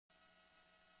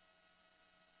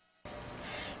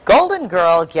Golden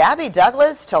Girl Gabby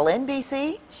Douglas told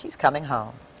NBC she's coming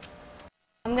home.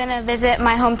 I'm going to visit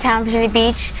my hometown, Virginia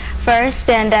Beach, first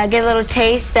and get a little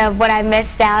taste of what I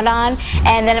missed out on.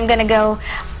 And then I'm going to go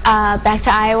back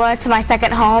to Iowa, to my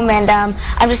second home. And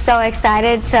I'm just so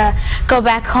excited to go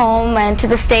back home and to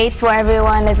the States where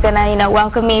everyone is going to,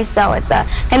 welcome me. So it's going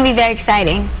to be very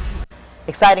exciting.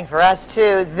 Exciting for us,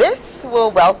 too. This will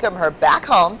welcome her back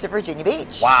home to Virginia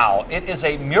Beach. Wow. It is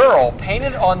a mural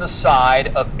painted on the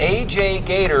side of AJ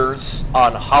Gators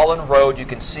on Holland Road. You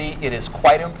can see it is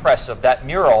quite impressive. That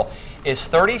mural is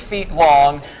 30 feet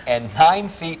long and 9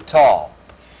 feet tall.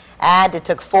 And it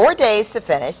took 4 days to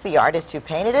finish. The artists who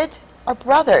painted it are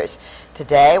brothers.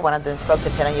 Today, one of them spoke to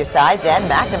 10 on Your Side, Dan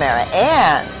McNamara.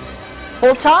 And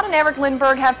well, Todd and Eric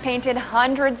Lindbergh have painted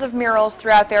hundreds of murals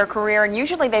throughout their career, and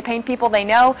usually they paint people they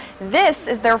know. This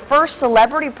is their first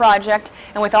celebrity project,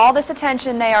 and with all this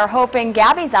attention, they are hoping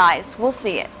Gabby's eyes will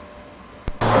see it.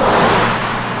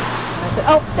 I said,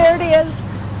 oh, there it is.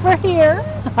 We're here.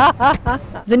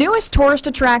 The newest tourist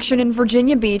attraction in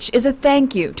Virginia Beach is a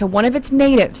thank you to one of its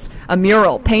natives, a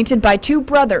mural painted by two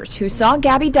brothers who saw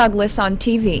Gabby Douglas on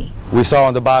TV. We saw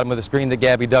on the bottom of the screen that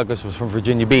Gabby Douglas was from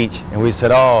Virginia Beach, and we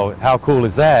said, oh, how cool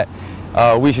is that?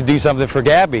 We should do something for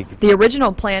Gabby. The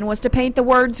original plan was to paint the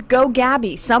words "Go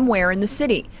Gabby" somewhere in the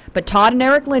city, but Todd and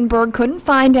Eric Lindbergh couldn't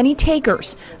find any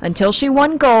takers until she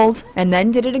won gold and then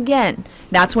did it again.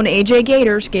 That's when AJ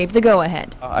Gators gave the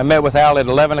go-ahead. I met with Al at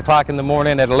 11 o'clock in the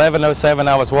morning. At 11:07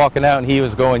 I was walking out and he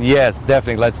was going, yes,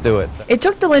 definitely, let's do it. It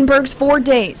took the Lindberghs 4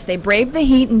 days. They braved the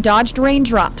heat and dodged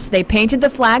raindrops. They painted the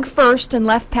flag first and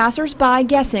left passers-by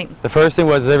guessing. The first thing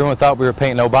was everyone thought we were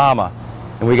painting Obama.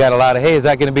 And we got a lot of, hey, is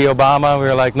that going to be Obama? And we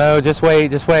were like, no, just wait,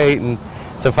 just wait. And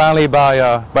so finally, by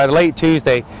the late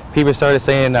Tuesday, people started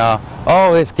saying,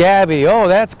 oh, it's Gabby. Oh,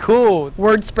 that's cool.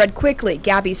 Word spread quickly.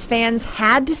 Gabby's fans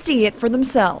had to see it for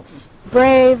themselves.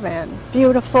 Brave and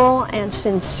beautiful and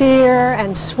sincere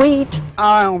and sweet.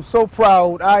 I am so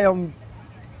proud. I am,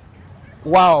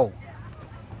 wow,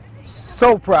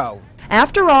 so proud.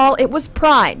 After all, it was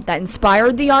pride that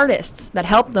inspired the artists, that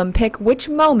helped them pick which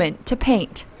moment to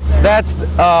paint. That's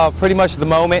pretty much the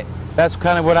moment. That's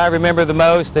kind of what I remember the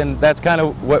most, and that's kind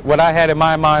of what I had in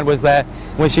my mind was that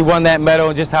when she won that medal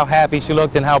and just how happy she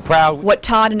looked and how proud. What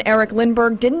Todd and Eric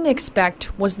Lindbergh didn't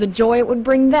expect was the joy it would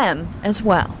bring them as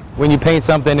well. When you paint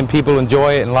something and people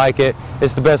enjoy it and like it,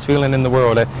 it's the best feeling in the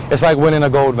world. It's like winning a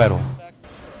gold medal.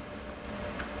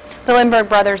 The Lindbergh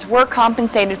brothers were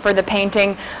compensated for the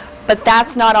painting. But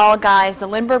that's not all, guys. The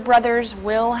Lindbergh brothers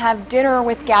will have dinner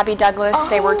with Gabby Douglas. Oh.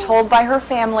 They were told by her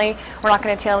family. We're not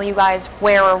going to tell you guys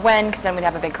where or when, because then we'd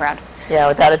have a big crowd. Yeah,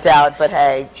 without a doubt. But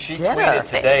hey, she dinner. Tweeted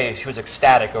today. She was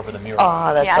ecstatic over the mural.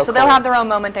 Oh, that's yeah, so cool. They'll have their own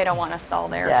moment. They don't want us all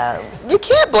there. Yeah, you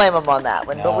can't blame them on that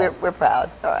one. No. But we're proud.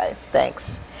 All right,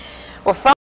 thanks. Well.